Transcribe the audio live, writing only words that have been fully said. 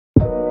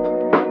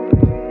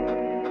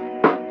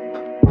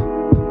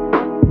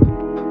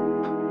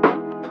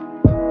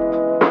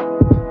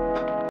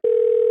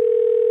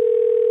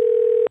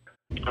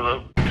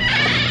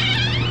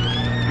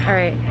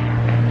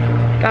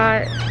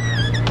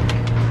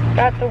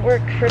Got the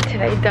work for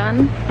today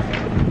done.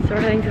 So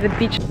we're heading to the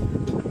beach.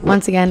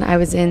 Once again, I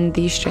was in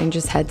the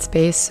strangest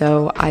headspace,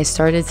 so I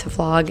started to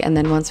vlog, and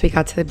then once we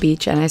got to the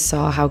beach and I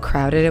saw how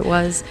crowded it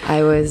was,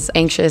 I was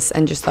anxious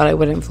and just thought I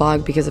wouldn't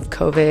vlog because of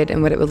COVID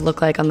and what it would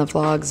look like on the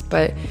vlogs,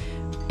 but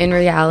in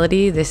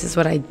reality, this is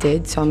what I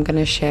did, so I'm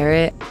gonna share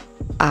it.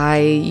 I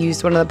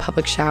used one of the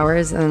public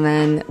showers and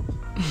then,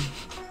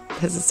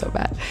 this is so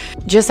bad,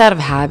 just out of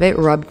habit,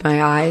 rubbed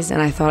my eyes,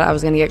 and I thought I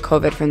was gonna get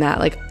COVID from that.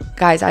 Like,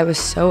 guys, I was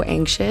so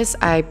anxious,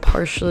 I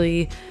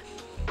partially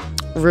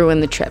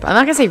ruined the trip. I'm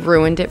not gonna say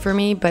ruined it for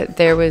me, but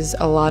there was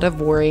a lot of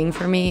worrying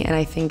for me, and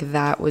I think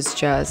that was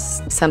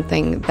just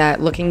something that,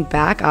 looking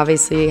back,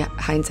 obviously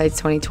hindsight's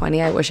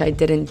 2020, I wish I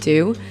didn't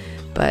do,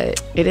 but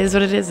it is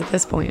what it is at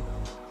this point.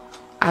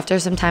 After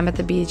some time at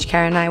the beach,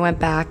 Karen and I went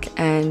back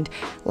and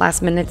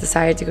last minute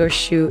decided to go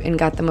shoot and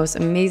got the most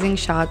amazing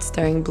shots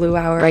during Blue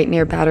Hour right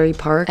near Battery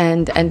Park,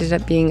 and ended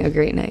up being a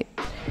great night.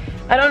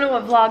 I don't know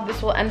what vlog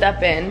this will end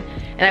up in,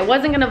 and I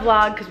wasn't gonna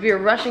vlog because we were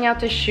rushing out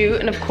to shoot,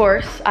 and of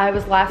course I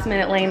was last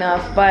minute Layne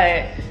up,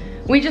 but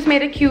we just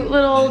made a cute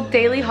little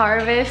daily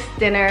harvest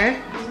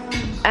dinner,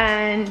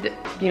 and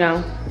you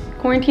know,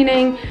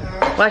 quarantining.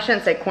 Well, I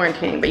shouldn't say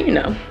quarantining, but you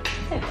know,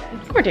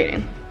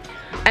 quarantining.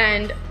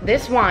 And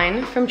this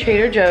wine from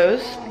Trader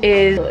Joe's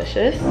is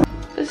delicious.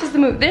 This is the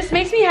move. This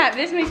makes me happy.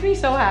 This makes me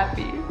so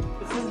happy.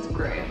 This is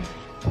great.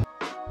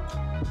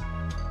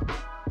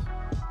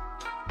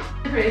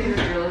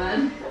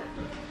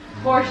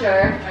 For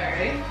sure.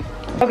 Alright.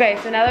 Okay,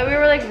 so now that we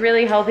were like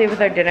really healthy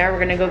with our dinner, we're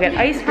gonna go get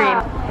ice cream.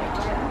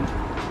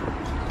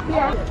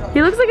 Yeah.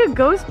 He looks like a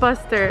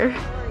Ghostbuster.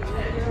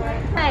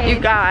 Hi. You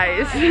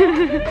guys.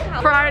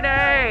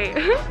 Friday.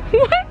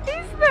 What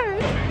is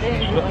this?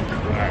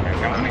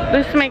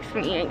 This makes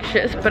me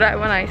anxious, but I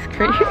want ice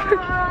cream.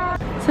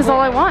 This is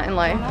all I want in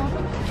life.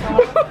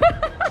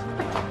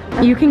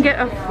 You can get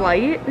a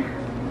flight.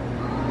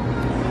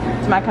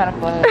 It's my kind of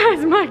flight.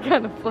 That's my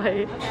kind of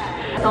flight.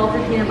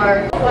 Salted peanut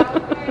butter.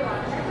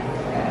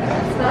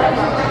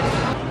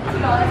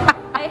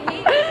 I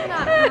hate being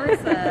that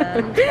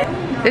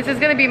person. This is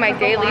gonna be my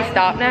daily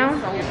stop now.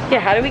 Yeah,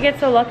 how did we get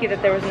so lucky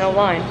that there was no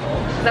line?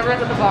 Because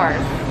everyone's at the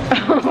bars.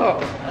 Oh.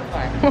 That's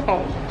fine.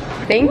 Oh.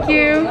 Thank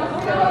you.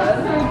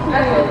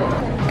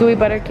 Gooey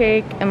butter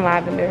cake and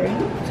lavender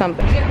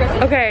something.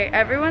 Okay,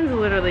 everyone's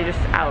literally just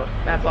out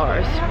at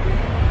bars.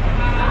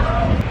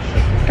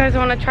 Guys, I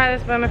want to try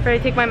this, but I'm afraid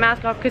to take my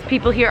mask off because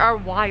people here are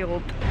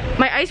wild.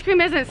 My ice cream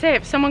isn't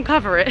safe. Someone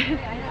cover it.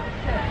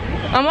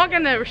 I'm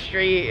walking the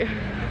street.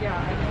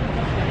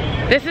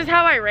 This is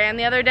how I ran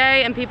the other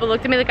day, and people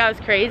looked at me like I was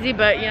crazy,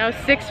 but you know,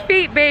 6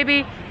 feet,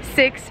 baby.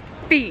 6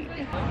 feet.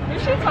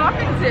 Who's she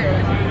talking to?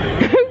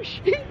 Who's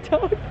she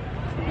talking?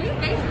 You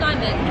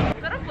FaceTimed it.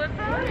 Is that a flip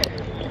phone?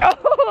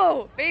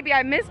 Oh, baby,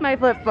 I missed my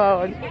flip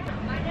phone.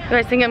 You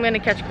guys think I'm gonna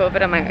catch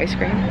COVID on my ice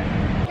cream?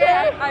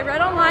 Yeah, I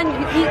read online you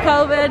can eat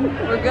COVID,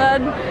 we're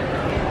good.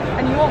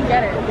 And you won't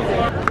get it.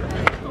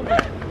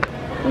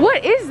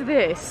 What is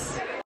this?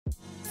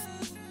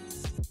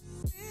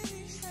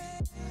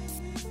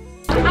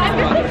 I'm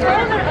just a girl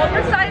in an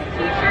oversized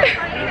t-shirt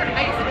trying to get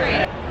ice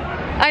cream.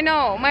 I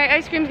know, my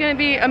ice cream's gonna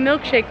be a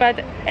milkshake,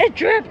 but it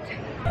dripped.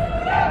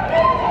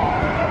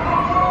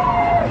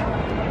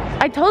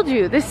 I told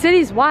you, this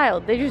city's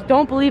wild. They just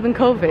don't believe in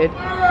COVID.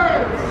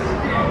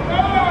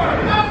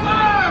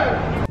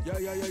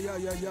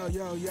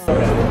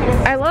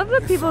 I love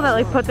the people that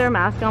like put their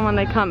mask on when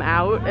they come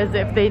out as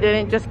if they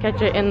didn't just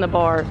catch it in the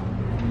bar.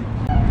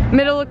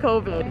 Middle of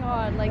COVID. Oh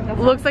God, like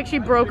looks like she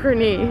broke her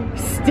knee.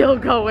 Still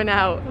going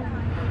out.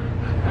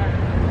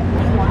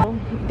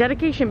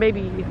 Dedication,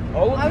 baby.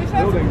 Oh, I was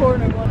trying to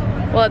corner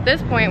one. Well, at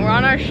this point, we're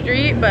on our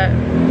street, but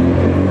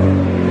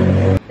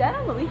It's dead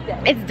on the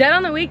weekdays. it's dead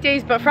on the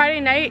weekdays, but Friday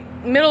night,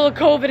 middle of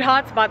COVID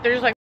hotspot, they're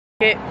just like,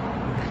 it.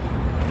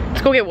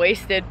 Let's go get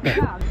wasted.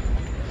 Yeah.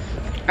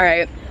 All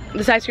right,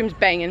 this ice cream's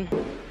banging.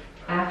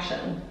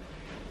 Action.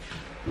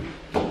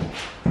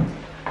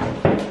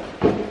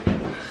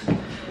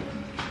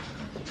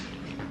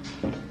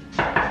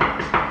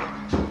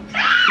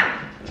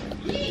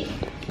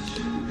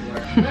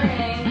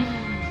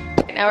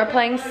 Now we're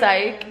playing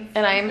Psych,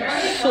 and I'm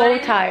so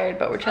tired,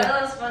 but we're trying.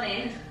 That was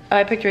funny. Oh,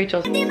 I picked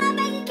Rachel's.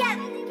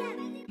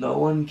 No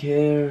one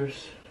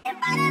cares. I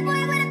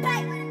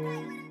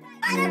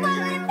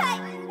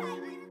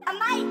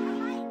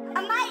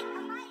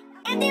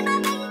might.